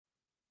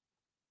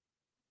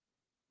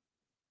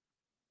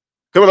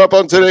Coming up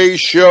on today's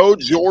show,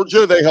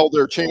 Georgia, they held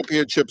their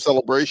championship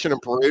celebration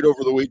and parade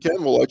over the weekend.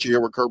 We'll let you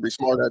hear what Kirby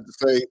Smart had to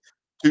say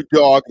to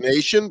Dawg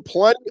Nation.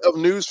 Plenty of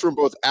news from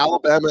both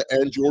Alabama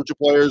and Georgia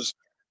players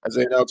as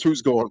they announce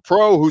who's going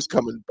pro, who's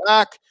coming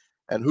back,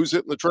 and who's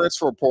hitting the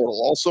transfer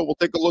portal. Also, we'll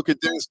take a look at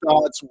Dennis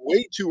Dodd's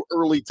way too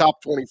early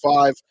top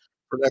 25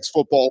 for next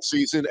football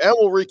season, and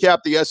we'll recap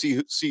the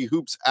SEC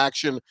Hoops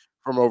action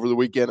from over the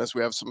weekend as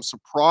we have some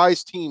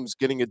surprise teams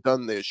getting it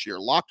done this year.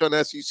 Locked on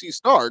SEC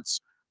starts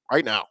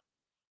right now.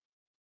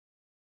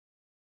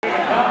 You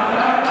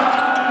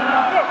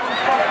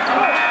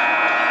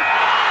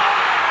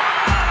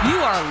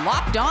are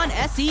Locked On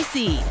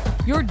SEC,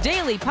 your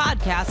daily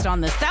podcast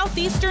on the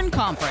Southeastern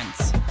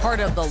Conference.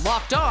 Part of the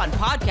Locked On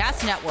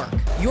Podcast Network,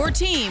 your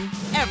team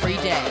every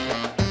day.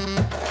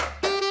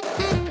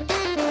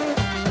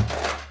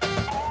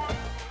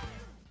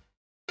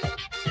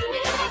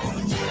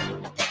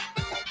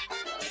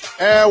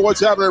 And what's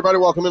happening, everybody?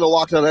 Welcome into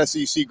Locked On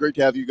SEC. Great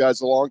to have you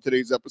guys along.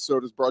 Today's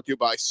episode is brought to you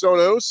by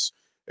Sonos.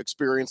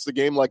 Experience the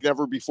game like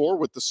never before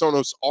with the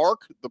Sonos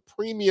Arc, the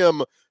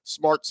premium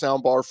smart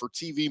soundbar for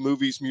TV,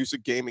 movies,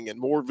 music, gaming, and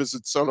more.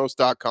 Visit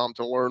Sonos.com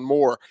to learn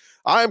more.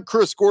 I'm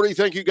Chris Gordy.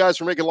 Thank you guys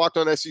for making Locked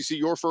On SEC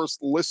your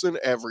first listen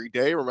every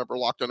day. Remember,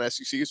 Locked On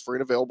SEC is free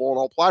and available on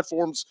all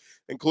platforms,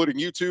 including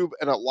YouTube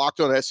and at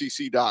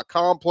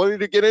LockedOnSEC.com. Plenty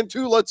to get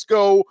into. Let's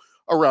go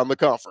around the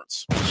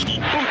conference.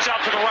 Boots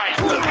out to the right.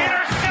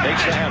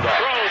 Takes the handoff.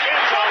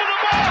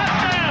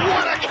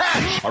 What a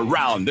catch!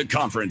 Around the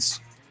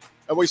conference.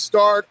 And we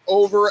start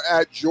over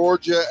at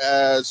Georgia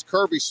as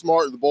Kirby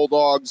Smart and the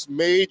Bulldogs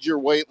major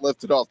weight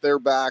lifted off their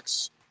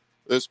backs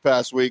this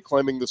past week,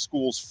 claiming the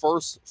school's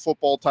first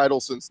football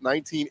title since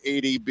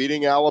 1980,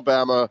 beating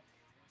Alabama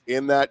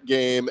in that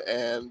game.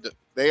 And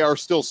they are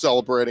still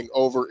celebrating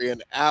over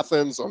in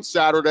Athens on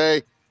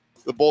Saturday.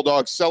 The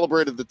Bulldogs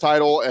celebrated the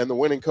title, and the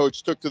winning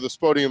coach took to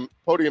the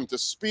podium to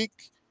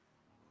speak.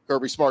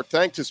 Kirby Smart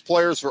thanked his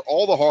players for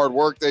all the hard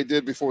work they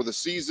did before the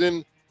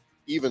season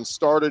even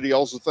started. He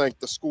also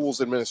thanked the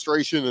school's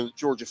administration and the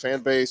Georgia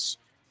fan base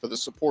for the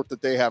support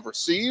that they have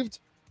received.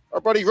 Our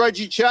buddy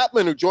Reggie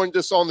Chatman, who joined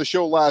us on the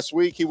show last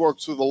week, he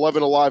works with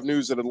 11 Alive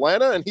News in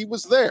Atlanta, and he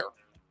was there.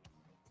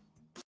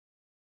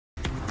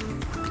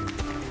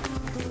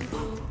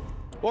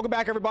 Welcome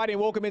back, everybody,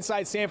 and welcome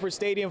inside Sanford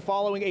Stadium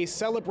following a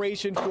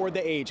celebration for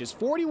the ages.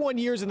 41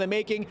 years in the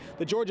making,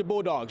 the Georgia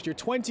Bulldogs, your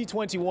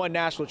 2021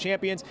 national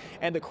champions,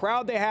 and the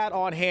crowd they had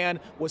on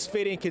hand was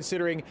fitting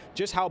considering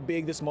just how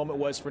big this moment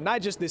was for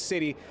not just this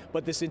city,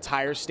 but this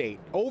entire state.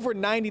 Over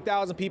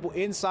 90,000 people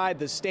inside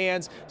the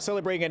stands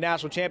celebrating a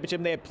national championship,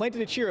 and they had plenty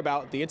to cheer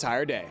about the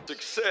entire day.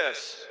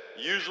 Success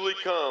usually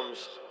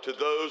comes to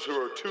those who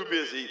are too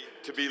busy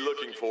to be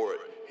looking for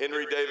it.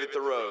 Henry David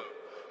Thoreau.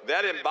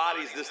 That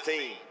embodies this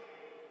team.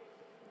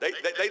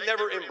 They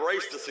never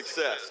embraced the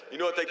success. You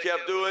know what they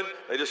kept doing?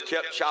 They just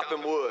kept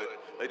chopping wood.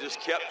 They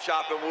just kept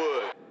chopping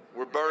wood.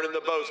 We're burning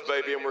the boats,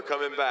 baby, and we're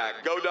coming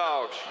back. Go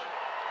Dogs.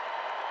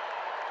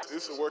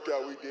 This is a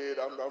workout we did.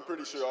 I'm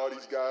pretty sure all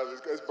these guys,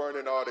 it's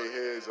burning all their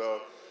heads.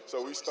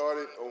 So we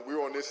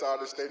were on this side of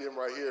the stadium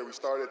right here. We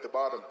started at the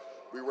bottom.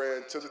 We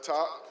ran to the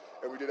top,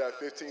 and we did that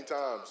 15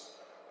 times.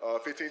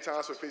 15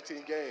 times for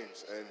 15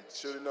 games. And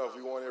sure enough,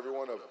 we won every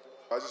one of them.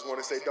 I just want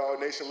to say, Dawg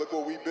Nation, look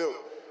what we built.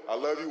 I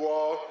love you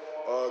all.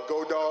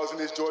 Go Dogs, and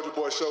this Georgia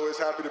Boy show is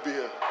happy to be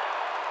here.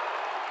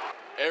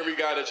 Every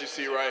guy that you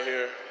see right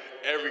here,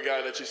 every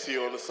guy that you see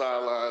on the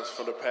sidelines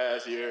from the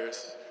past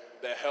years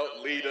that helped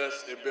lead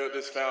us and build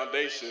this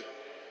foundation,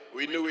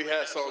 we knew we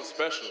had something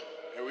special,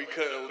 and we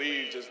couldn't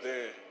leave just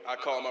then. I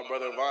called my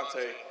brother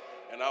Vontae,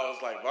 and I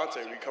was like,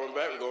 Vontae, we coming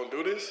back? We gonna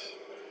do this?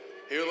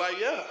 He was like,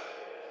 yeah.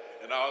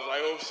 And I was like,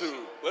 oh,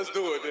 shoot, let's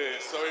do it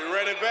then. So he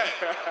ran it back.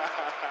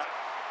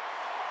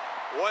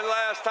 One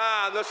last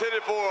time. Let's hit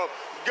it for them.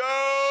 Go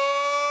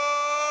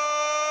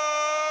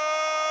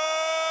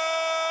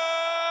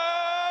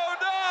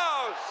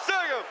Dogs! Sing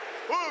 'em!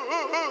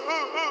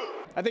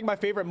 I think my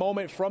favorite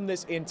moment from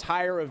this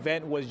entire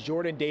event was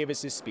Jordan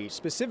Davis's speech,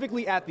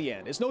 specifically at the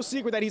end. It's no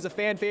secret that he's a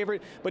fan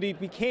favorite, but he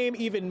became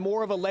even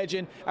more of a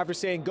legend after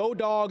saying "Go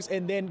Dogs"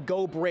 and then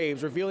 "Go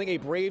Braves," revealing a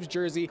Braves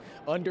jersey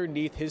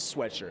underneath his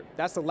sweatshirt.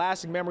 That's the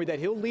lasting memory that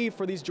he'll leave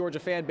for these Georgia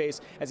fan base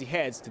as he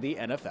heads to the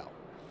NFL.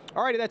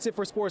 All right, that's it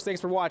for sports.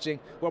 Thanks for watching.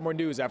 One more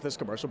news after this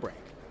commercial break.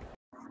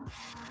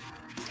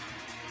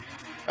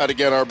 And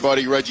again, our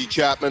buddy Reggie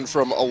Chatman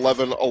from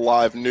 11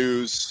 Alive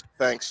News.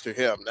 Thanks to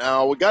him.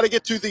 Now, we got to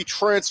get to the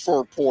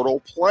transfer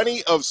portal.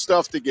 Plenty of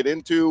stuff to get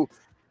into.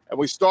 And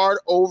we start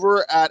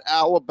over at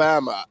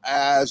Alabama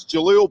as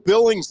Jaleel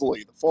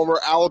Billingsley, the former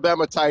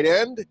Alabama tight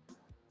end.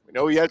 We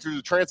know he entered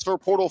the transfer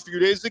portal a few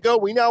days ago.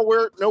 We now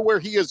know where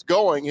he is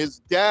going. His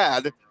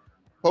dad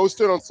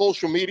posted on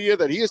social media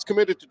that he is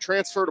committed to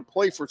transfer to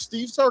play for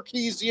Steve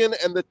Sarkisian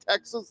and the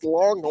Texas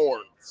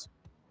Longhorns.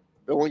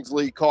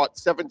 Billingsley caught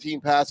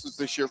 17 passes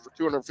this year for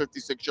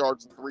 256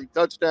 yards and 3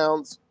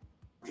 touchdowns.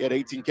 He had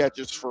 18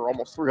 catches for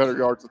almost 300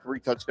 yards and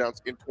 3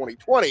 touchdowns in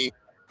 2020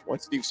 when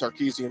Steve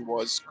Sarkisian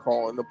was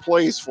calling the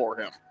plays for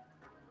him.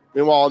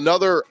 Meanwhile,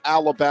 another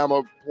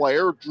Alabama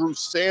player, Drew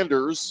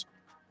Sanders,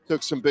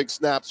 took some big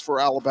snaps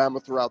for Alabama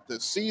throughout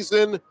this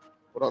season.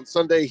 But on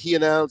Sunday, he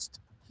announced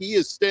he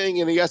is staying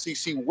in the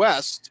SEC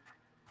West.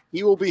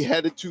 He will be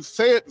headed to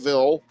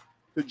Fayetteville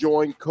to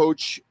join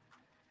Coach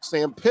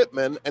Sam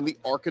Pittman and the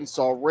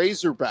Arkansas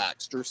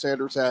Razorbacks. Drew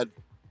Sanders had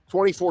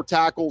 24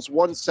 tackles,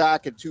 1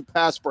 sack, and 2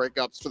 pass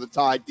breakups for the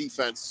Tide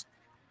defense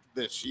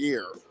this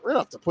year. We're going to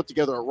have to put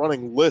together a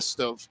running list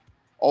of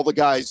all the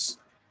guys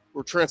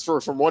who are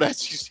transferred from one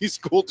SEC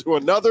school to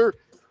another.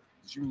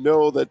 You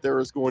know that there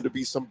is going to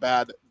be some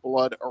bad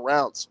blood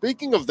around.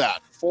 Speaking of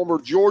that,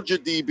 former Georgia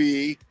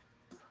DB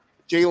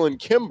Jalen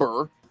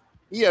Kimber,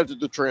 he entered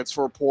the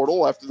transfer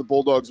portal after the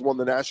Bulldogs won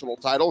the national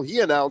title.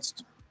 He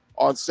announced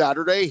on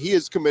Saturday he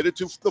is committed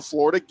to the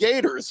Florida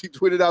Gators. He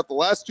tweeted out, "The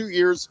last 2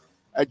 years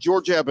at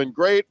Georgia have been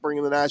great,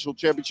 bringing the national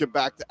championship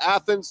back to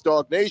Athens.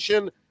 Dawg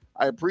Nation,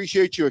 I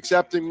appreciate you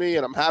accepting me,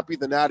 and I'm happy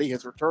the Natty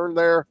has returned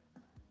there."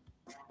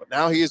 But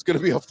now he is going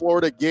to be a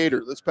Florida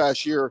Gator. This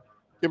past year,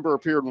 Kimber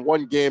appeared in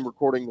 1 game,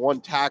 recording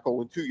 1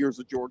 tackle. In 2 years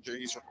at Georgia,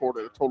 he's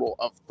recorded a total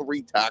of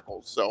 3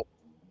 tackles. So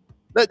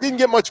that didn't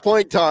get much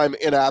playing time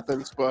in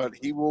Athens, but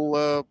he will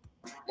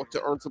look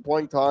to earn some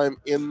playing time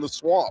in the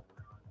Swamp.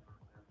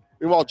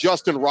 Meanwhile,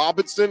 Justin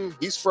Robinson,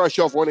 he's fresh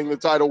off winning the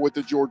title with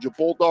the Georgia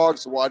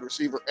Bulldogs. The wide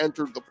receiver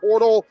entered the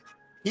portal.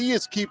 He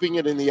is keeping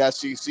it in the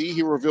SEC.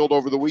 He revealed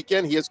over the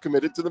weekend he is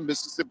committed to the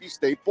Mississippi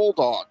State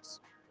Bulldogs.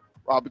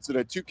 Robinson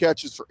had 2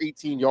 catches for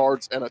 18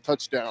 yards and a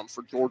touchdown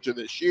for Georgia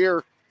this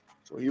year.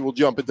 So he will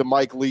jump into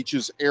Mike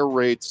Leach's air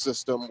raid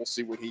system. We'll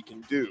see what he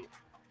can do.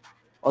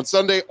 On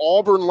Sunday,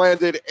 Auburn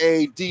landed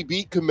a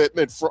DB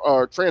commitment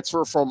for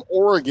transfer from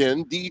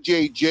Oregon.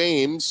 DJ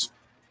James,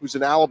 who's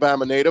an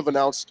Alabama native,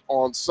 announced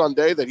on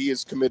Sunday that he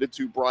is committed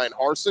to Brian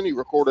Harsin. He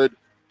recorded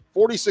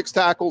 46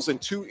 tackles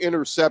and 2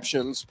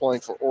 interceptions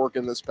playing for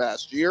Oregon this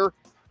past year.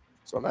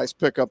 So a nice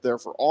pickup there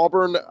for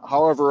Auburn.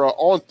 However,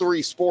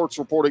 On3 Sports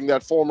reporting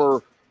that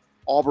former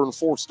Auburn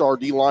 4-star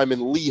D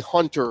lineman Lee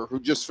Hunter, who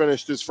just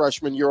finished his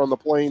freshman year on the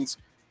Plains,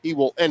 he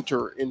will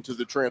enter into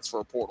the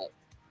transfer portal.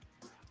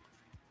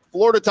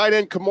 Florida tight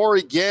end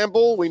Kamari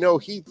Gamble, we know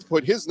he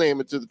put his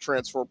name into the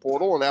transfer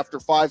portal, and after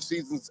 5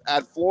 seasons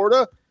at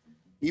Florida,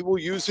 he will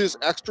use his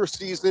extra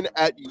season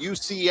at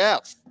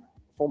UCF.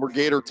 Former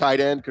Gator tight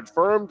end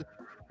confirmed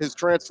his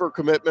transfer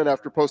commitment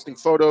after posting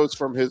photos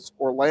from his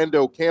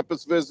Orlando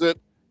campus visit.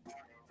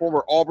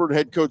 Former Auburn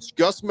head coach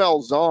Gus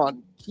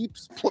Malzahn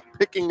keeps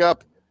plucking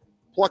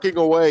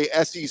away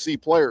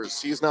SEC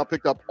players. He has now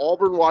picked up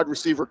Auburn wide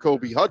receiver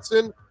Kobe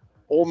Hudson,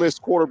 Ole Miss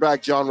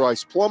quarterback John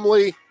Rice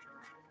Plumlee,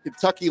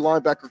 Kentucky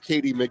linebacker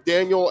Katie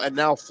McDaniel, and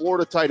now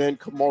Florida tight end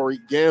Kamari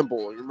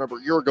Gamble. You remember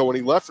a year ago when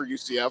he left for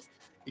UCF,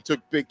 he took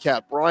Big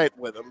Cat Bryant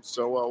with him.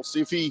 So we'll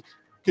see if he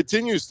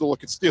continues to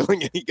look at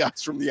stealing any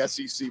guys from the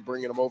SEC,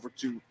 bringing them over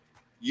to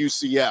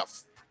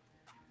UCF.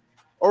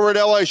 Over at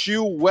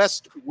LSU,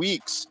 West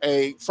Weeks,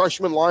 a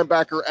freshman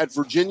linebacker at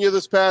Virginia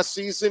this past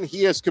season,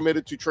 he has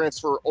committed to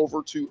transfer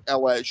over to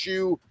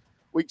LSU.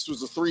 Weeks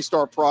was a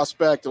 3-star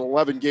prospect. In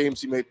 11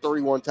 games, he made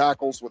 31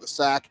 tackles with a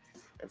sack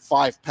and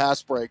 5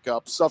 pass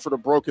breakups. Suffered a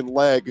broken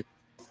leg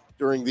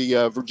during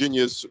the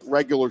Virginia's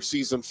regular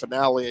season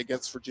finale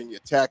against Virginia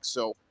Tech.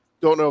 So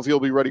don't know if he'll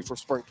be ready for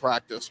spring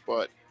practice,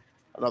 but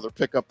another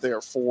pickup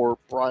there for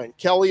Brian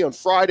Kelly. On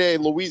Friday,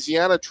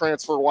 Louisiana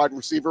transfer wide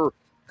receiver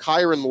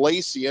Kyron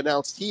Lacey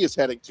announced he is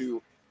heading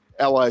to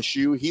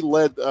LSU. He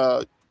led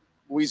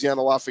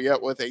Louisiana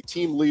Lafayette with a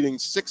team-leading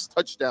 6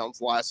 touchdowns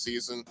last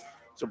season.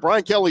 So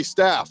Brian Kelly's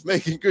staff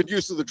making good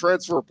use of the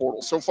transfer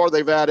portal. So far,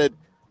 they've added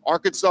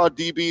Arkansas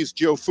DBs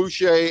Joe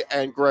Fouché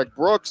and Greg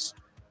Brooks,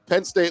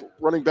 Penn State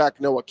running back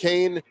Noah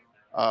Kane,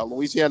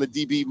 Louisiana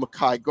DB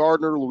Mekhi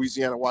Gardner,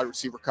 Louisiana wide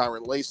receiver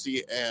Kyron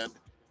Lacey, and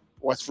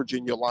West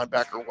Virginia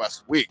linebacker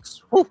West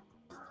Weeks. Whew.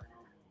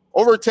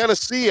 Over at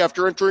Tennessee,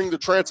 after entering the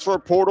transfer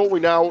portal, we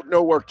now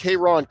know where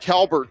Kayron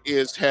Calvert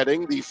is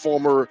heading. The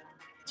former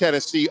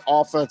Tennessee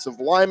offensive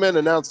lineman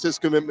announced his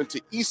commitment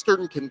to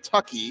Eastern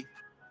Kentucky.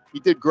 He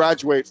did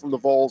graduate from the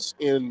Vols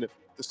in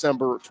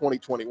December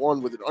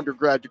 2021 with an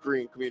undergrad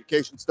degree in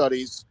communication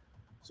studies,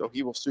 so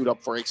he will suit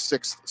up for a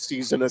 6th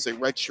season as a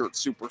redshirt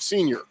super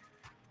senior.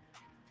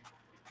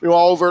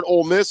 Meanwhile, over at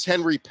Ole Miss,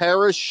 Henry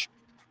Parrish,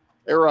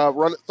 their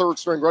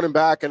 3rd-string running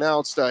back,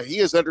 announced he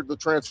has entered the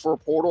transfer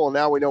portal, and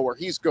now we know where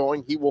he's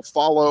going. He will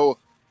follow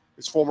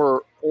his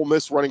former Ole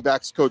Miss running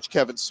backs coach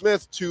Kevin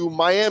Smith to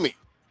Miami.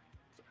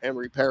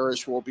 Henry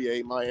Parrish will be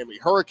a Miami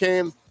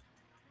Hurricane.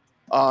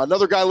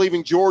 Another guy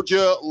leaving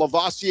Georgia,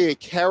 Lavassier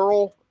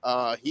Carroll.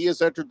 He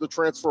has entered the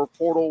transfer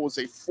portal, was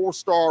a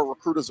 4-star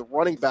recruit as a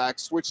running back,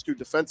 switched to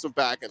defensive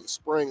back in the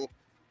spring,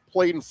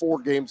 played in 4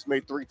 games,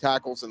 made 3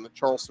 tackles in the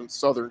Charleston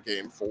Southern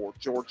game for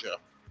Georgia.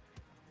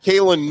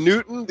 Kalen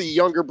Newton, the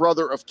younger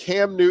brother of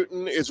Cam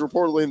Newton, is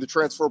reportedly in the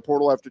transfer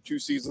portal after 2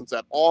 seasons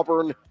at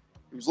Auburn.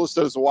 He was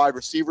listed as a wide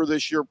receiver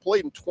this year,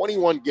 played in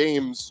 21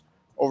 games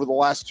over the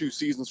last 2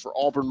 seasons for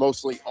Auburn,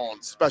 mostly on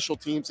special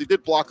teams. He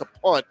did block a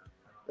punt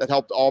that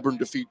helped Auburn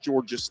defeat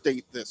Georgia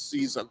State this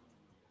season.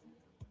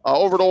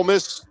 Over at Ole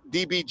Miss,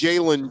 DB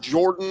Jalen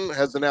Jordan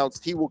has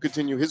announced he will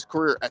continue his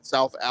career at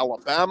South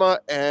Alabama.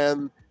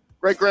 And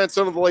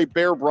great-grandson of the late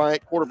Bear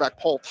Bryant, quarterback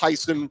Paul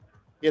Tyson,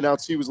 he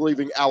announced he was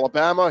leaving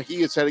Alabama.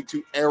 He is heading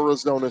to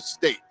Arizona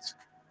State.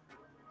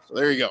 So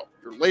there you go.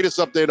 Your latest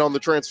update on the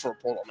transfer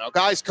portal. Now,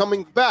 guys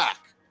coming back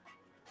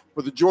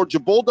for the Georgia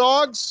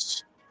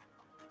Bulldogs,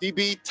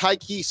 DB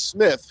Tyke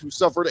Smith, who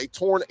suffered a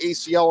torn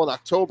ACL in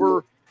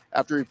October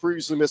after he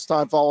previously missed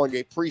time following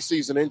a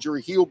preseason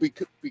injury. He will be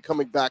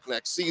coming back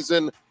next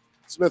season.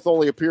 Smith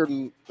only appeared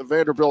in the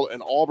Vanderbilt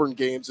and Auburn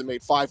games and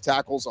made 5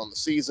 tackles on the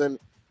season.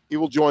 He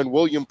will join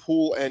William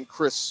Poole and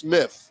Chris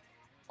Smith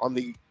on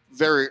the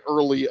very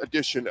early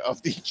edition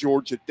of the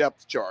Georgia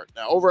depth chart.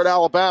 Now, over at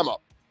Alabama,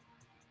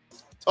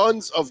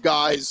 tons of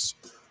guys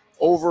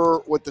over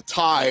with the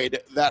Tide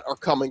that are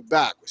coming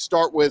back. We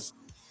start with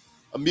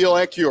Emil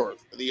Ekiyor,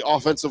 the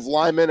offensive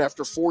lineman,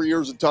 after 4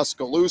 years in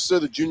Tuscaloosa.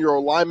 The junior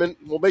lineman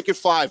will make it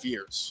 5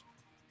 years.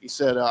 He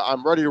said,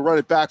 I'm ready to run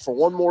it back for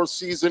one more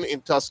season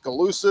in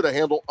Tuscaloosa to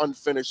handle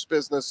unfinished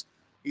business.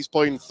 He's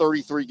played in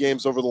 33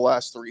 games over the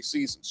last 3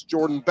 seasons.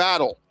 Jordan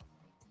Battle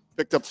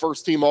picked up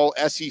first-team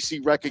All-SEC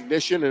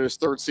recognition in his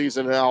 3rd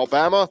season in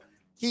Alabama.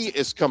 He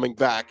is coming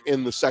back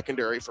in the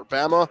secondary for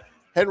Bama.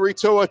 Henry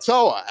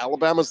To'oTo'o,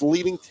 Alabama's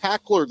leading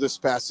tackler this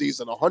past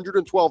season,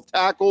 112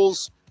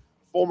 tackles.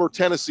 Former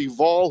Tennessee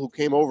Vol who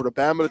came over to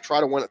Bama to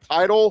try to win a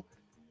title.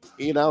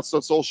 He announced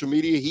on social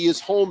media he is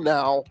home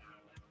now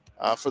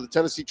for the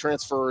Tennessee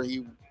transfer.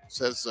 He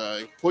says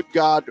he put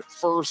God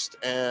first,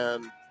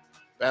 and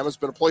Bama's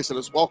been a place that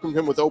has welcomed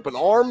him with open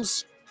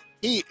arms.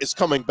 He is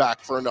coming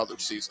back for another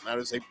season. That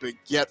is a big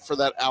get for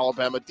that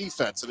Alabama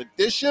defense. In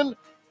addition,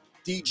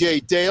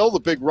 DJ Dale, the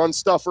big run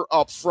stuffer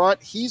up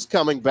front, he's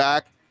coming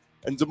back.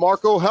 And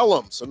DeMarco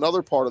Hellams,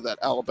 another part of that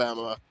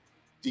Alabama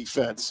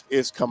defense,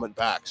 is coming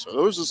back. So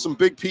those are some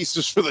big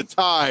pieces for the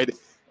Tide.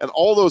 And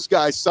all those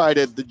guys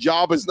cited, the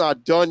job is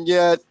not done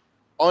yet,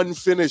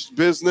 unfinished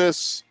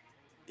business.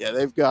 Yeah,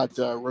 they've got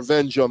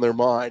revenge on their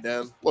mind.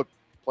 And look,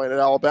 playing at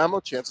Alabama,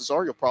 chances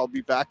are you'll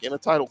probably be back in a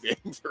title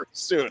game very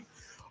soon.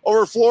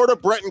 Over Florida,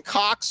 Brenton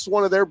Cox,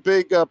 one of their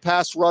big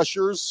pass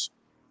rushers,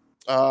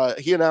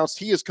 he announced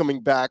he is coming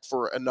back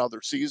for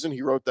another season.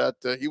 He wrote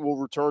that he will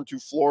return to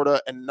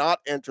Florida and not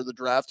enter the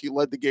draft. He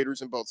led the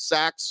Gators in both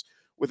sacks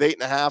with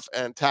 8.5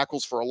 and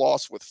tackles for a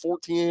loss with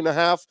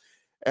 14.5.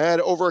 And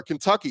over at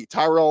Kentucky,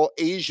 Tyrell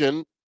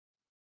Asian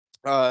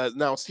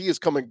announced he is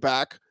coming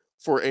back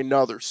for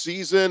another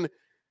season.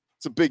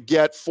 It's a big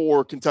get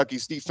for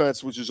Kentucky's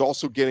defense, which is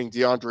also getting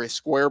DeAndre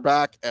Square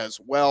back as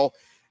well.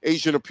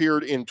 Asian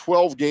appeared in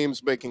 12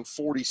 games, making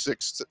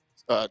 46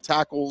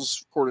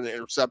 tackles, recorded an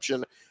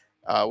interception,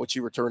 which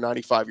he returned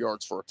 95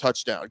 yards for a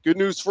touchdown. Good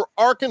news for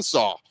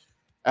Arkansas,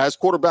 as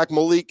quarterback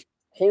Malik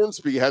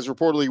Hornsby has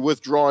reportedly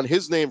withdrawn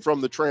his name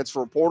from the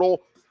transfer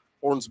portal.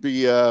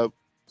 Hornsby has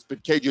been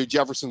KJ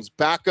Jefferson's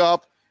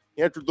backup.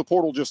 He entered the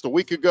portal just a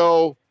week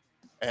ago,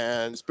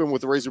 and it's been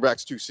with the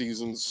Razorbacks 2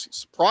 seasons. He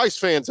surprised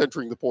fans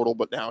entering the portal,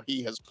 but now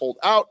he has pulled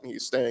out, and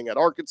he's staying at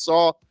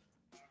Arkansas.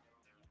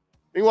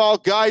 Meanwhile,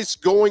 guys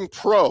going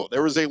pro.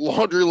 There is a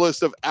laundry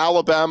list of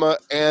Alabama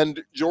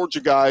and Georgia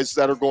guys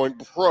that are going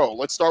pro.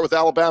 Let's start with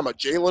Alabama.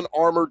 Jalen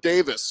Armour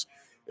Davis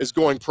is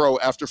going pro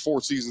after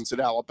 4 seasons at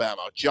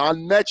Alabama. John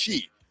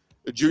Mechie,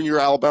 the junior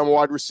Alabama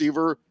wide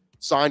receiver,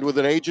 signed with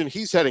an agent.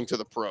 He's heading to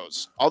the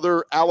pros.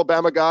 Other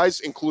Alabama guys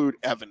include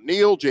Evan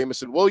Neal,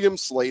 Jamison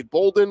Williams, Slade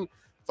Bolden,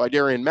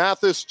 Vidarian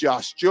Mathis,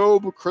 Josh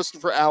Jobe,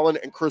 Christopher Allen,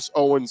 and Chris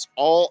Owens,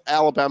 all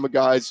Alabama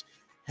guys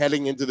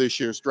heading into this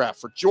year's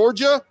draft. For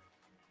Georgia,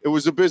 it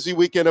was a busy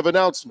weekend of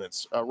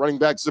announcements. Running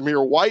back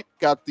Zamir White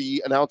got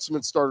the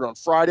announcement started on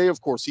Friday.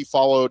 Of course, he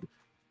followed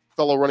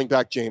fellow running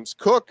back James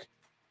Cook.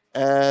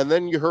 And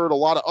then you heard a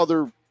lot of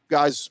other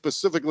guys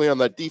specifically on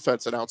that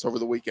defense announced over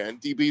the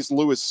weekend. DBs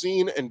Lewis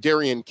Seen and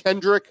Darian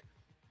Kendrick,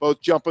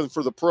 both jumping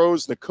for the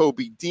pros.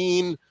 Nakobe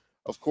Dean,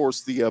 of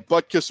course, the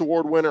Butkus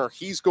Award winner,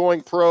 he's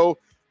going pro.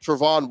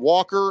 Travon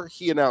Walker,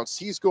 he announced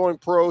he's going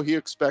pro. He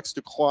expects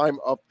to climb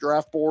up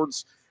draft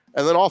boards.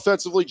 And then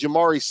offensively,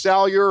 Jamari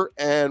Salyer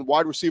and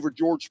wide receiver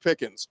George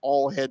Pickens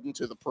all heading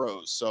to the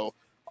pros. So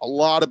a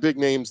lot of big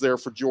names there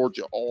for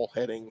Georgia, all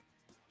heading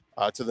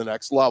to the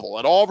next level.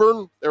 At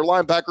Auburn, their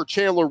linebacker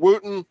Chandler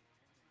Wooten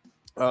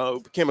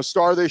became a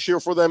star this year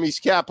for them. He's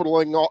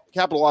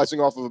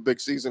capitalizing off of a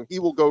big season. He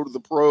will go to the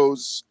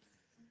pros.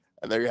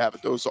 And there you have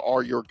it. Those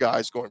are your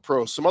guys going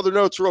pro. Some other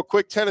notes real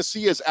quick.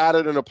 Tennessee has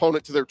added an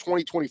opponent to their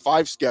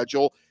 2025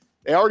 schedule.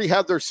 They already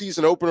had their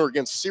season opener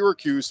against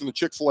Syracuse in the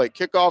Chick-fil-A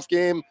kickoff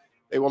game.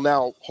 They will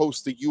now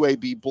host the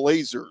UAB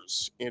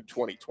Blazers in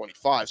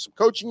 2025. Some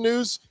coaching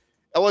news.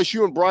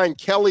 LSU and Brian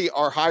Kelly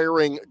are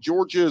hiring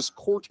Georgia's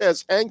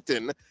Cortez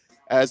Hankton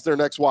as their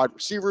next wide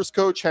receivers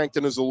coach.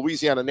 Hankton is a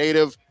Louisiana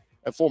native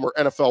and former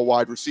NFL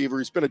wide receiver.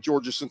 He's been at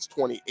Georgia since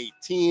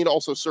 2018,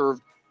 also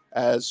served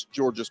as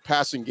Georgia's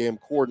passing game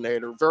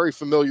coordinator. Very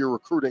familiar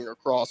recruiting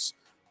across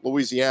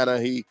Louisiana.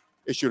 He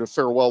issued a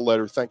farewell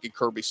letter thanking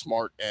Kirby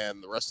Smart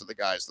and the rest of the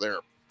guys there.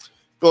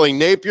 Billy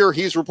Napier,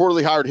 he's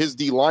reportedly hired his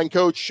D-line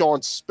coach,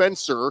 Sean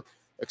Spencer,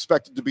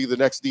 expected to be the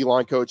next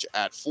D-line coach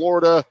at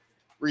Florida.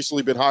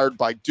 Recently been hired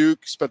by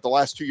Duke, spent the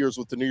last 2 years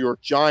with the New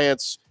York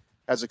Giants,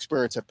 has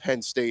experience at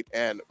Penn State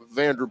and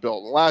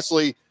Vanderbilt. And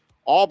lastly,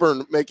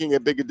 Auburn making a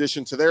big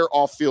addition to their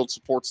off-field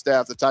support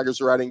staff. The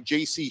Tigers are adding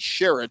J.C.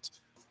 Sherritt,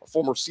 a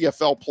former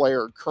CFL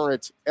player,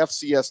 current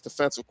FCS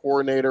defensive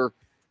coordinator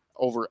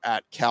over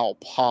at Cal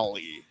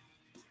Poly.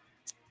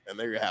 And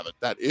there you have it.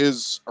 That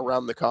is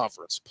around the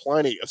conference.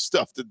 Plenty of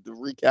stuff to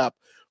recap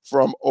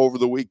from over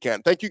the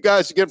weekend. Thank you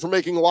guys again for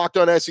making Locked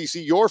On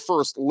SEC your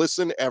first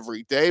listen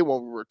every day.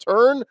 When we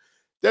return,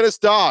 Dennis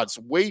Dodd's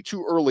way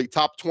too early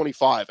top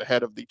 25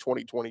 ahead of the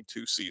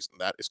 2022 season.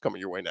 That is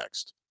coming your way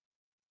next.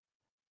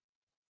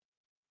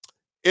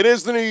 It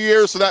is the new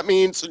year, so that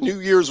means New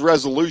Year's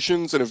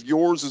resolutions. And if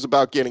yours is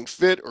about getting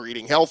fit or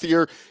eating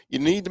healthier, you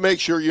need to make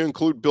sure you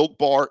include Built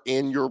Bar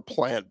in your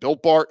plan.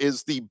 Built Bar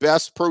is the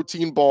best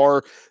protein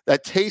bar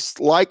that tastes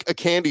like a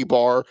candy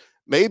bar,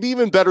 maybe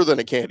even better than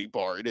a candy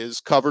bar. It is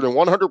covered in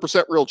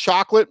 100% real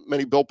chocolate.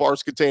 Many Built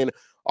Bars contain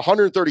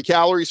 130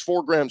 calories,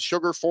 4 grams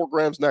sugar, 4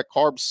 grams net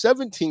carbs,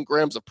 17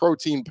 grams of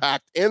protein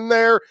packed in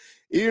there.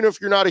 Even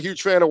if you're not a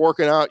huge fan of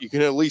working out, you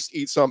can at least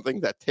eat something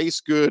that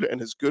tastes good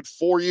and is good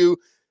for you.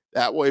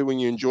 That way, when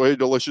you enjoy a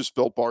delicious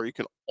Built Bar, you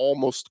can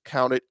almost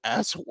count it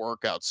as a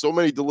workout. So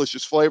many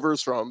delicious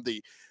flavors, from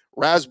the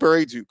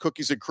raspberry to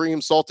cookies and cream,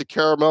 salted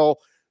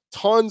caramel,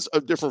 tons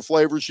of different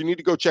flavors. You need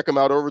to go check them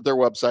out over at their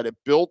website at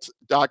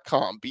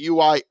built.com,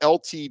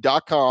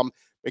 BUILT.com.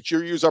 Make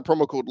sure you use our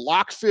promo code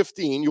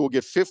LOCK15. You will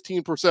get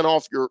 15%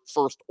 off your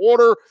first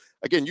order.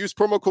 Again, use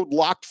promo code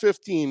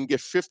LOCK15, get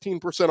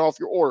 15% off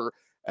your order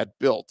at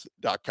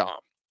built.com.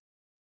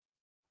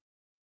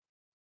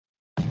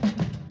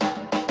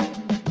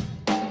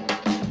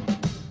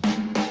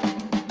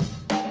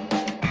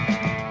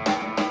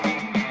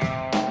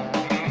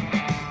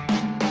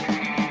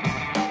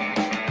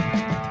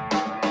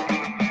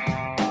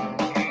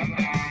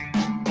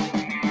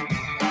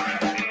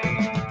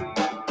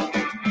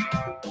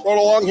 Right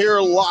along here,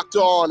 Locked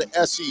On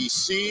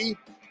SEC.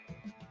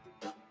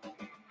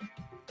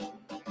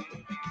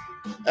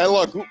 And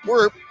look,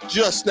 we're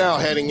just now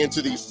heading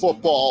into the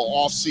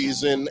football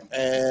offseason,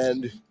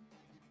 and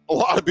a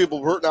lot of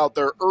people putting out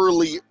their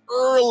early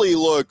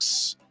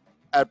looks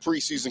at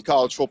preseason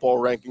college football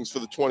rankings for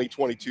the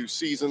 2022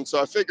 season.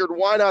 So I figured,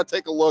 why not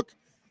take a look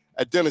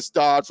at Dennis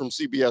Dodd from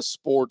CBS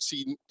Sports?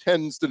 He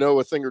tends to know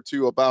a thing or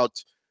two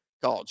about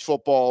college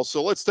football.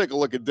 So let's take a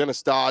look at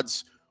Dennis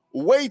Dodd's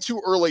way too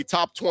early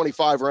top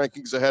 25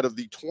 rankings ahead of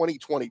the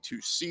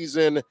 2022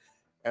 season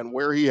and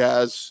where he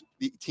has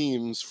the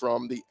teams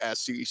from the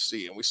SEC.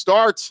 And we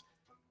start,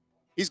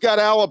 he's got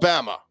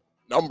Alabama,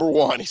 number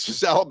one. He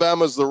says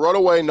Alabama's the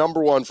runaway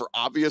number one for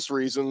obvious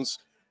reasons.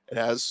 It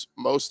has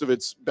most of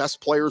its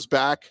best players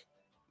back.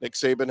 Nick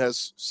Saban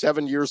has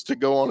 7 years to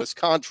go on his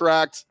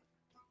contract.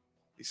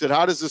 He said,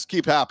 how does this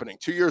keep happening?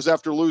 2 years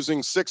after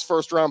losing 6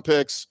 first-round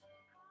picks,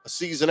 a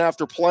season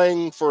after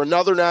playing for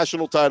another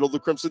national title, the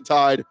Crimson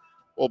Tide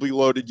will be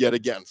loaded yet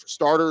again. For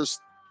starters,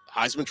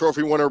 Heisman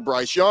Trophy winner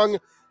Bryce Young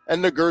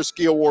and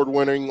Nagurski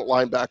Award-winning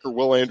linebacker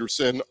Will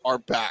Anderson are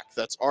back.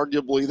 That's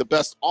arguably the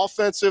best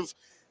offensive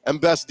and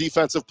best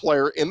defensive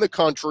player in the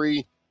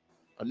country.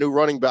 A new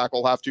running back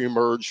will have to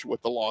emerge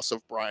with the loss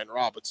of Brian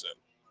Robinson.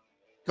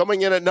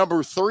 Coming in at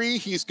number 3,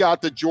 he's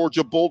got the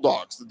Georgia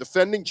Bulldogs, the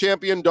defending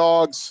champion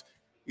Dogs.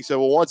 He said,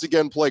 will once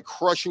again play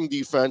crushing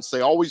defense.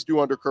 They always do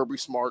under Kirby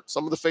Smart.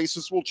 Some of the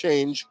faces will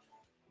change.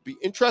 Be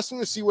interesting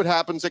to see what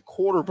happens at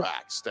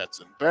quarterback.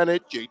 Stetson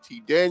Bennett,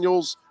 JT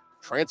Daniels,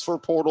 transfer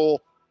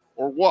portal,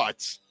 or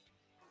what?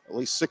 At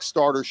least 6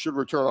 starters should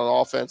return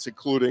on offense,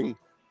 including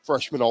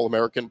freshman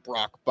All-American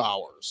Brock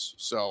Bowers.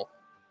 So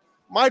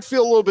might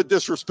feel a little bit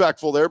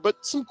disrespectful there,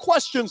 but some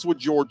questions with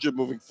Georgia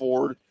moving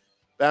forward.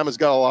 Bama's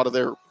got a lot of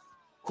their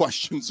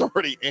questions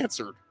already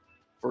answered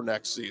for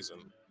next season.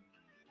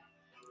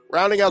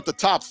 Rounding out the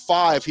top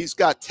 5, he's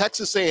got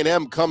Texas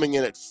A&M coming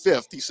in at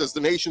 5th. He says the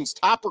nation's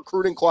top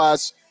recruiting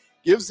class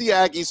gives the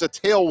Aggies a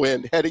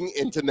tailwind heading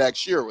into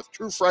next year. With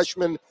true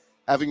freshmen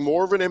having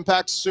more of an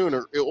impact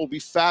sooner, it will be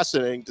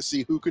fascinating to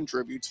see who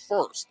contributes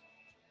first.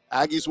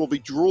 Aggies will be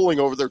drooling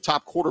over their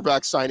top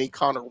quarterback signee,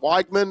 Connor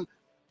Weigman.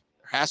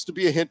 There has to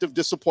be a hint of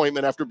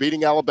disappointment after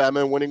beating Alabama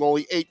and winning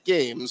only 8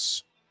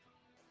 games.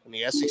 And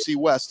the SEC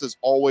West is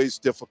always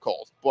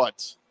difficult,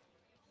 but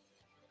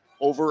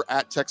over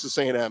at Texas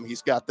A&M,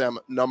 he's got them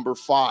number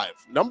 5.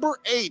 Number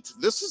 8,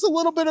 this is a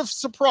little bit of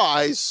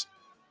surprise.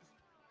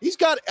 He's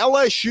got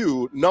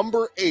LSU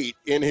number 8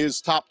 in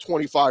his top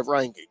 25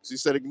 rankings. He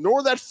said,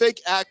 ignore that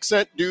fake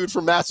accent dude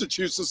from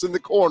Massachusetts in the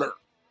corner.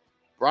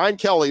 Brian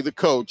Kelly, the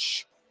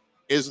coach,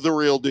 is the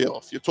real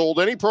deal. If you told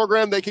any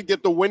program they could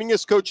get the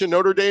winningest coach in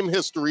Notre Dame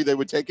history, they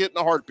would take it in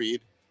a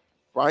heartbeat.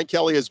 Brian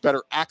Kelly has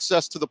better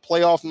access to the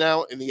playoff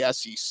now in the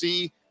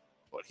SEC,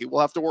 but he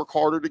will have to work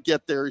harder to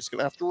get there. He's going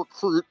to have to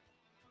recruit.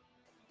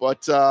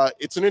 But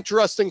it's an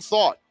interesting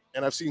thought,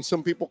 and I've seen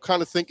some people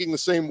kind of thinking the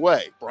same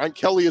way. Brian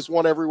Kelly has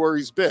won everywhere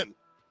he's been.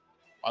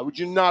 Why would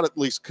you not at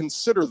least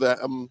consider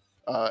them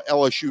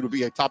LSU to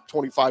be a top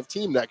 25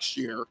 team next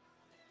year?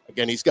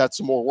 Again, he's got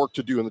some more work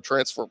to do in the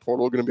transfer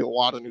portal. Going to be a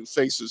lot of new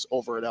faces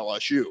over at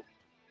LSU.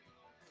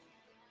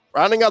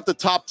 Rounding out the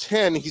top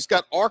 10, he's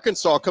got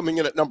Arkansas coming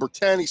in at number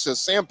 10. He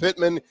says Sam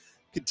Pittman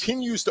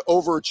continues to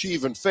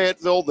overachieve in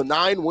Fayetteville. The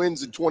 9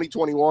 wins in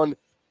 2021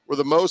 were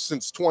the most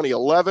since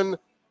 2011.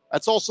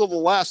 That's also the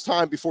last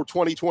time before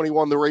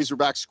 2021 the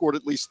Razorbacks scored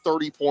at least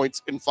 30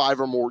 points in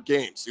 5 or more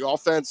games. The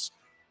offense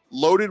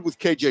loaded with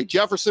KJ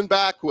Jefferson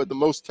back, who had the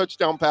most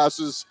touchdown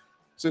passes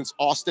since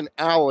Austin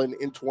Allen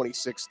in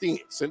 2016.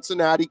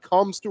 Cincinnati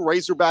comes to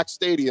Razorback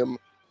Stadium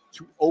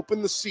to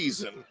open the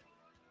season.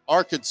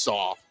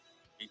 Arkansas,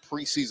 a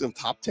preseason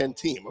top 10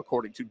 team,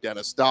 according to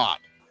Dennis Dodd.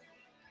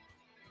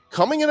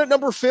 Coming in at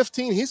number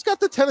 15, he's got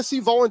the Tennessee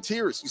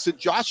Volunteers. He said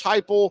Josh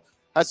Heupel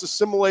has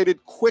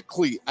assimilated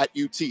quickly at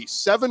UT.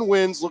 7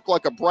 wins look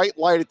like a bright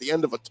light at the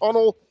end of a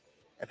tunnel,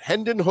 and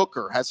Hendon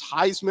Hooker has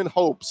Heisman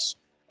hopes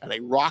and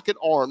a rocket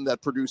arm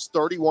that produced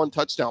 31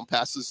 touchdown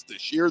passes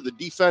this year. The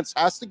defense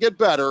has to get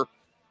better,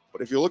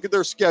 but if you look at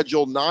their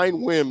schedule,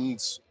 9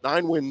 wins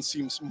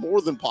seems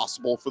more than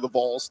possible for the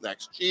Vols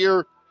next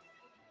year.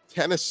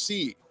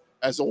 Tennessee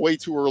as a way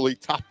too early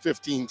top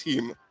 15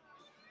 team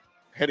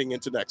heading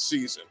into next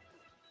season.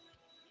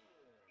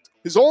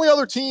 His only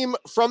other team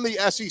from the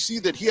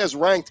SEC that he has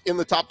ranked in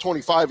the top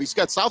 25, he's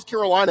got South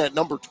Carolina at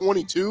number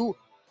 22.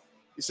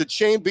 He said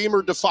Shane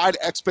Beamer defied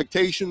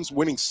expectations,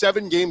 winning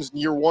 7 games in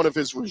year 1 of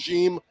his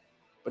regime.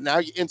 But now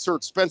you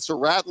insert Spencer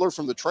Rattler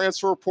from the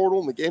transfer portal,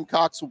 and the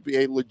Gamecocks will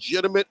be a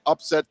legitimate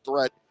upset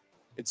threat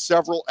in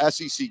several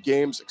SEC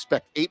games.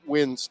 Expect 8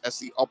 wins as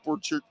the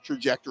upward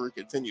trajectory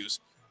continues.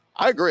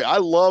 I agree. I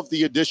love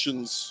the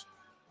additions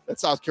that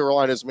South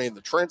Carolina has made in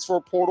the transfer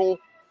portal.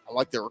 I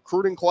like their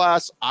recruiting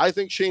class. I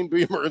think Shane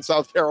Beamer and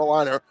South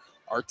Carolina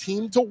are a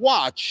team to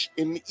watch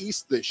in the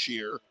East this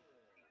year.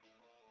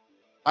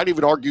 I'd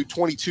even argue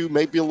 22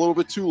 may be a little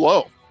bit too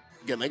low.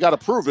 Again, they got to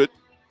prove it,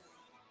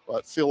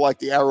 but feel like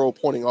the arrow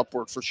pointing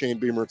upward for Shane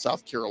Beamer in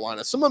South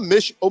Carolina. Some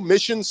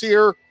omissions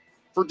here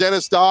for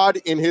Dennis Dodd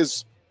in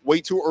his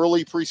way too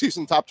early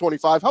preseason top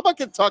 25. How about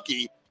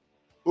Kentucky,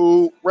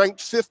 who ranked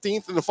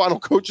 15th in the final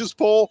coaches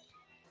poll?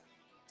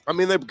 I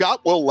mean, they've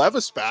got Will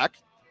Levis back.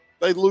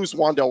 They lose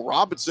Wan'Dale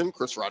Robinson.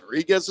 Chris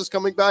Rodriguez is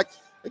coming back.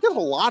 They got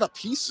a lot of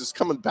pieces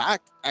coming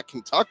back at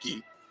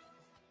Kentucky.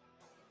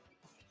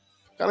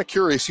 Kind of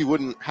curious you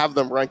wouldn't have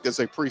them ranked as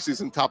a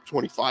preseason top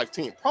 25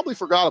 team. Probably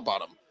forgot about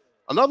them.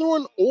 Another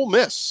one, Ole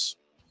Miss,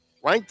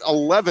 ranked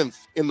 11th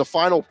in the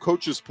final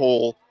coaches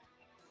poll,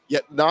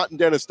 yet not in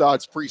Dennis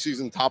Dodd's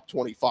preseason top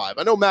 25.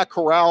 I know Matt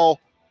Corral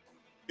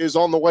is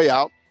on the way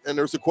out, and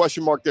there's a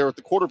question mark there at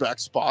the quarterback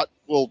spot.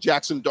 Will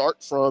Jackson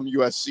Dart from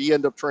USC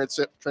end up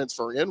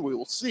transferring in? We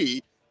will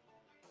see.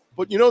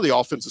 But you know the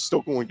offense is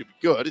still going to be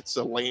good. It's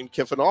a Lane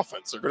Kiffin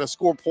offense. They're going to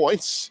score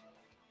points.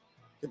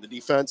 Can the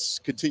defense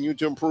continue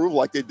to improve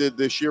like they did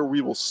this year?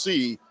 We will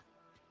see.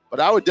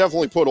 But I would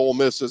definitely put Ole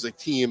Miss as a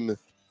team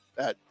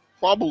that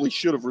probably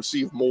should have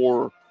received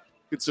more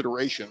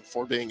consideration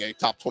for being a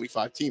top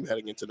 25 team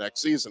heading into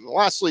next season. And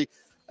lastly,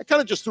 I kind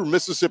of just threw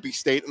Mississippi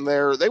State in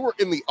there. They were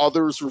in the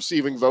others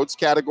receiving votes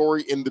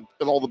category in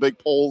all the big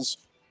polls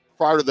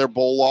prior to their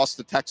bowl loss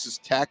to Texas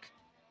Tech.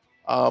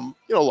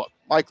 Look,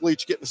 Mike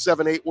Leach getting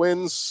 7-8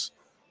 wins.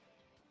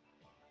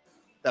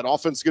 That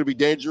offense is going to be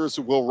dangerous.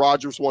 Will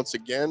Rogers once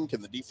again.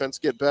 Can the defense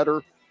get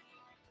better?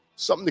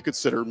 Something to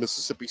consider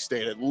Mississippi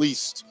State, at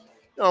least,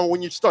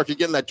 when you start to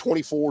get in that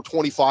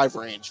 24-25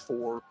 range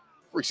for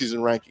preseason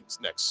rankings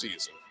next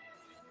season.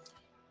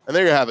 And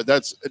there you have it.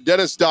 That's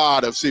Dennis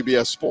Dodd of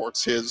CBS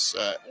Sports, his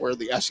where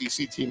the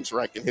SEC teams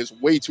rank in his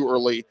way too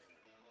early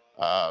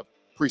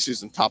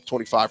preseason top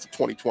 25 for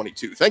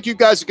 2022. Thank you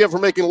guys again for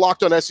making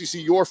Locked On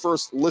SEC your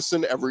first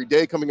listen every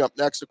day. Coming up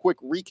next, a quick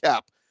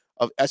recap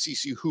of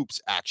SEC hoops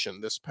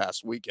action this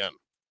past weekend.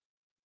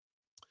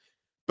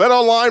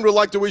 BetOnline would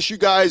like to wish you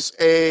guys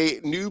a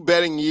new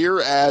betting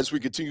year as we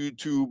continue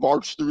to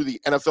march through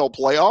the NFL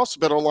playoffs.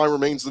 BetOnline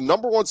remains the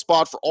 #1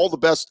 spot for all the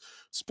best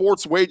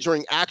sports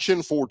wagering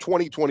action for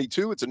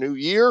 2022. It's a new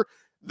year.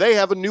 They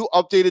have a new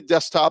updated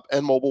desktop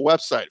and mobile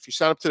website. If you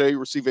sign up today, you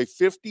receive a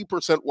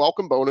 50%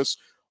 welcome bonus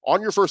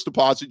on your first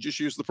deposit. Just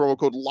use the promo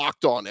code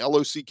LOCKEDON,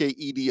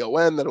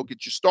 LOCKEDON. That'll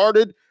get you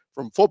started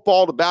from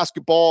football to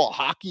basketball,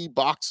 hockey,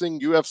 boxing,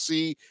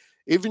 UFC,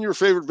 even your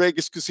favorite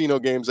Vegas casino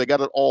games. They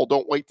got it all.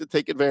 Don't wait to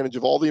take advantage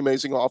of all the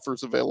amazing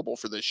offers available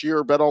for this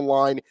year.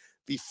 BetOnline,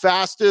 the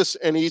fastest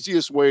and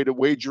easiest way to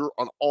wager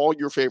on all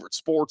your favorite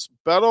sports.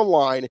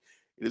 BetOnline,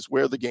 it is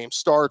where the game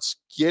starts.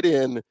 Get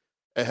in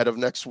ahead of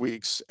next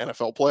week's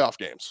NFL playoff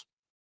games.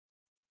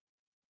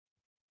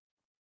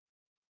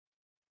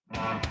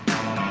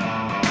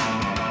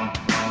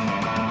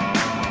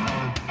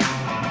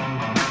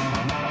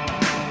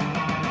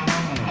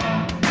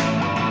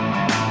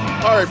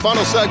 All right,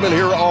 final segment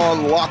here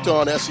on Locked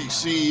On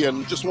SEC,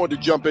 and just wanted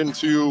to jump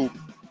into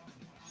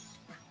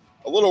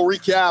a little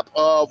recap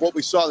of what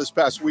we saw this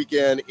past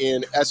weekend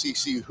in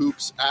SEC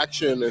hoops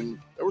action, and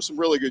there were some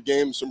really good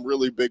games, some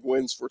really big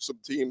wins for some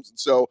teams. And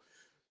so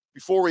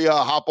before we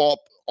hop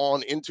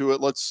on into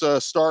it. Let's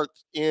start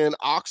in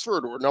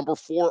Oxford, where number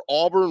 4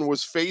 Auburn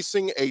was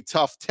facing a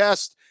tough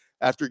test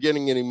after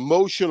getting an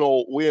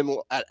emotional win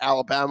at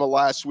Alabama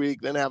last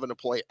week, then having to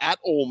play at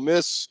Ole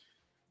Miss.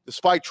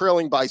 Despite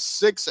trailing by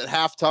 6 at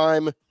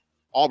halftime,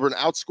 Auburn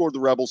outscored the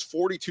Rebels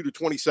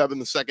 42-27 in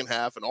the second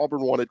half, and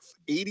Auburn won it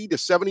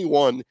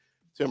 80-71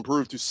 to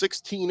improve to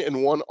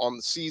 16-1 on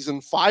the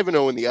season,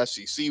 5-0 in the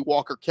SEC.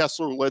 Walker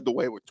Kessler led the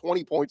way with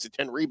 20 points and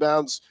 10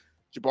 rebounds.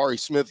 Jabari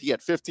Smith, he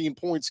had 15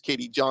 points.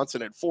 Katie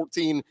Johnson had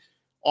 14.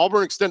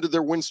 Auburn extended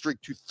their win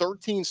streak to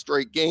 13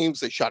 straight games.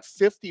 They shot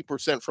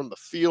 50% from the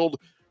field.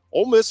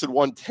 Ole Miss had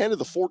won 10 of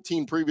the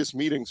 14 previous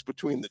meetings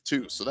between the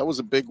two, so that was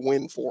a big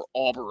win for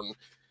Auburn,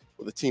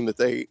 with a team that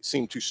they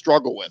seem to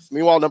struggle with.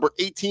 Meanwhile, number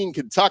 18,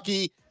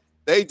 Kentucky,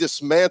 they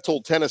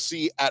dismantled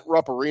Tennessee at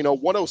Rupp Arena,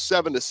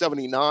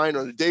 107-79,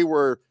 on a day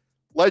where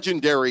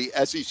legendary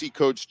SEC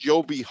coach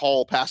Joe B.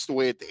 Hall passed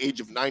away at the age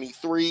of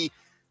 93,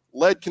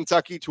 led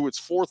Kentucky to its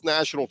 4th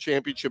national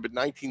championship in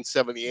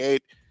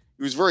 1978.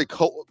 He was very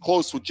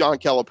close with John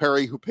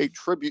Calipari, who paid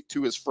tribute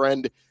to his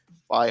friend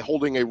by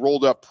holding a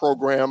rolled-up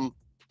program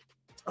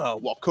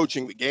while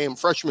coaching the game.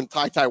 Freshman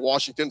Ty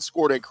Washington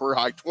scored a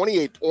career-high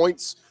 28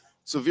 points.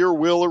 Severe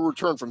Wheeler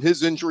returned from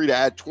his injury to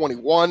add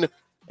 21,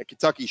 and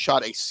Kentucky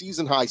shot a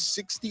season-high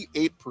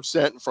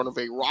 68% in front of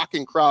a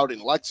rocking crowd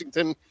in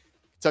Lexington.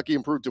 Kentucky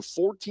improved to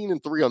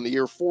 14-3 on the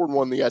year,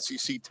 4-1 in the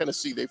SEC.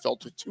 Tennessee, they fell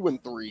to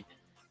 2-3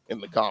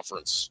 in the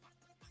conference.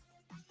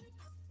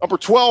 Number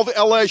 12,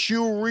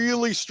 LSU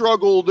really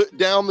struggled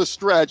down the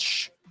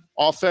stretch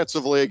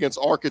offensively against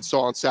Arkansas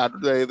on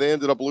Saturday. They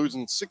ended up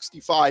losing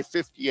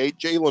 65-58.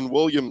 Jalen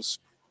Williams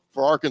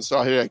for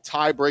Arkansas hit a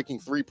tie-breaking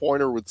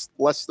three-pointer with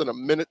less than a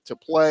minute to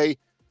play.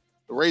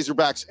 The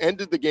Razorbacks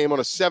ended the game on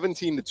a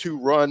 17-2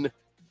 run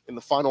in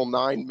the final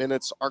 9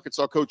 minutes.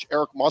 Arkansas coach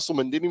Eric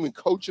Musselman didn't even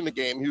coach in the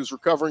game. He was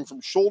recovering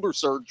from shoulder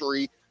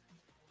surgery.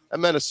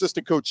 And then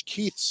assistant coach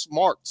Keith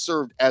Smart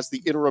served as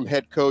the interim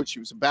head coach. He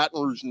was a Baton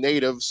Rouge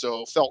native,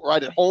 so felt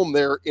right at home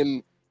there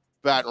in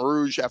Baton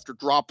Rouge. After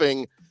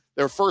dropping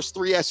their first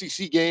 3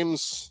 SEC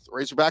games, the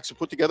Razorbacks have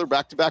put together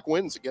back-to-back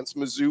wins against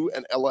Mizzou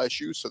and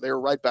LSU, so they were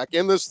right back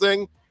in this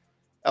thing.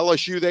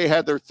 LSU, they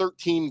had their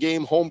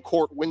 13-game home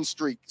court win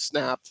streak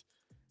snapped.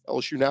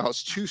 LSU now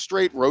has 2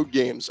 straight road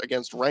games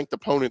against ranked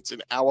opponents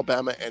in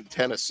Alabama and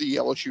Tennessee.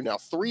 LSU now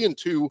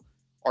 3-2,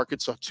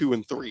 Arkansas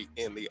 2-3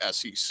 in the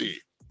SEC.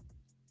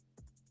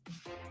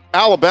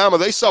 Alabama,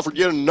 they suffered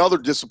yet another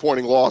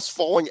disappointing loss,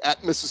 falling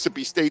at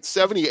Mississippi State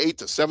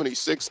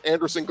 78-76.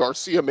 Anderson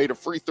Garcia made a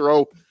free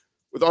throw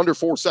with under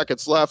 4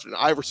 seconds left, and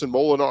Iverson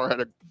Molinar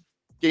had a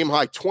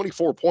game-high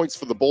 24 points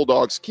for the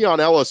Bulldogs. Keon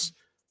Ellis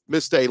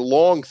missed a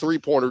long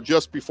three-pointer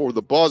just before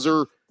the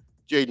buzzer.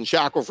 Jaden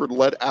Shackelford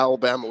led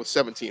Alabama with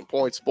 17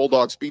 points.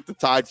 Bulldogs beat the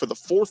Tide for the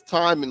 4th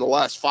time in the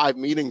last 5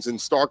 meetings in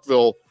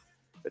Starkville.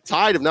 The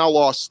Tide have now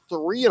lost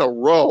 3 in a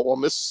row, while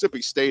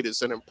Mississippi State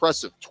is an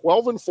impressive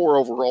 12-4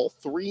 overall,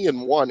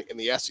 3-1 in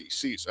the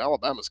SEC. So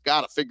Alabama's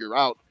got to figure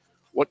out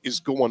what is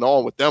going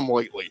on with them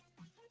lately.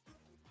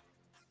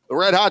 The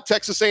red-hot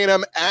Texas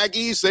A&M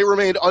Aggies, they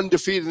remained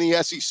undefeated in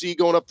the SEC,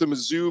 going up to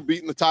Mizzou,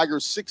 beating the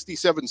Tigers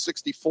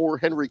 67-64.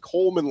 Henry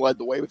Coleman led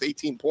the way with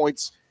 18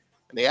 points.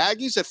 And the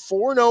Aggies at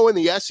 4-0 in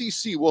the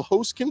SEC will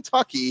host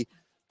Kentucky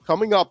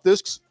coming up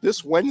this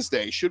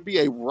Wednesday. Should be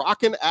a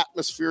rocking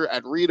atmosphere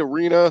at Reed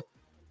Arena.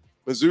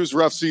 Mizzou's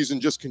rough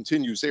season just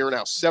continues. They are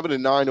now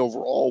 7-9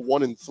 overall,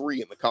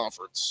 1-3 in the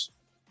conference.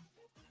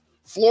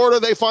 Florida,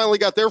 they finally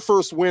got their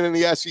first win in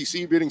the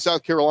SEC, beating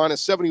South Carolina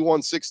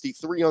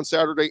 71-63 on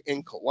Saturday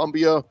in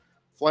Columbia.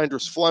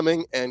 Flanders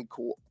Fleming and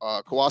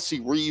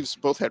Kawasi Reeves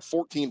both had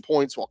 14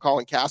 points, while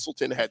Colin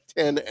Castleton had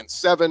 10 and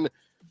 7.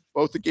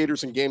 Both the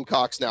Gators and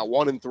Gamecocks now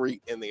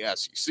 1-3 in the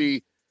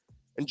SEC.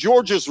 And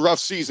Georgia's rough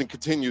season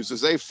continues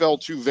as they fell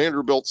to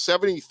Vanderbilt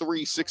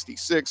 73-66.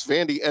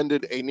 Vandy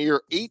ended a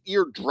near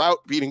 8-year drought,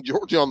 beating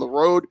Georgia on the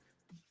road.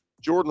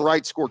 Jordan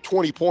Wright scored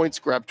 20 points,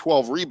 grabbed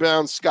 12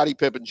 rebounds. Scottie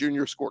Pippen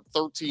Jr. scored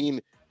 13.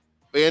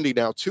 Vandy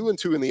now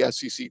 2-2 in the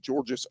SEC.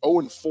 Georgia's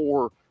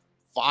 0-4,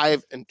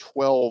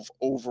 5-12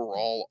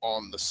 overall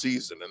on the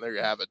season. And there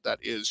you have it. That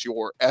is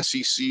your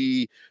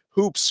SEC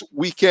Hoops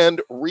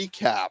Weekend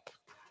Recap.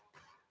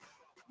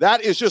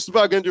 That is just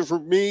about going to do for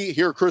me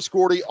here, Chris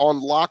Gordy,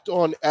 on Locked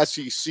On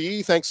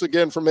SEC. Thanks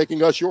again for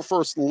making us your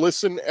first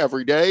listen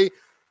every day.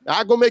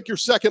 Now go make your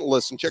second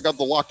listen. Check out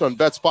the Locked On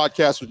Bets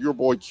podcast with your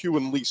boy Q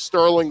and Lee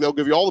Sterling. They'll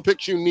give you all the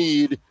picks you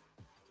need.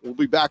 We'll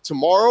be back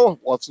tomorrow.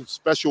 We'll have some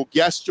special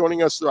guests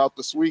joining us throughout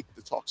this week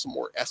to talk some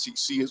more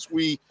SEC as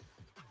we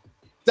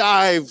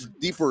dive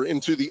deeper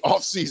into the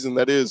offseason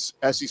that is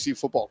SEC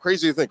football.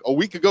 Crazy to think, a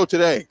week ago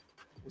today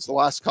was the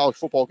last college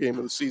football game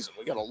of the season.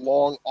 We got a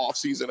long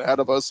offseason ahead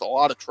of us, a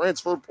lot of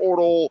transfer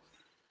portal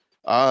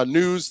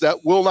news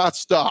that will not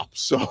stop.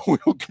 So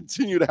we'll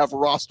continue to have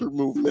roster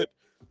movement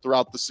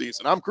throughout the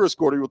season. I'm Chris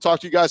Gordy. We'll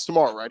talk to you guys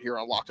tomorrow right here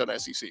on Locked On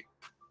SEC.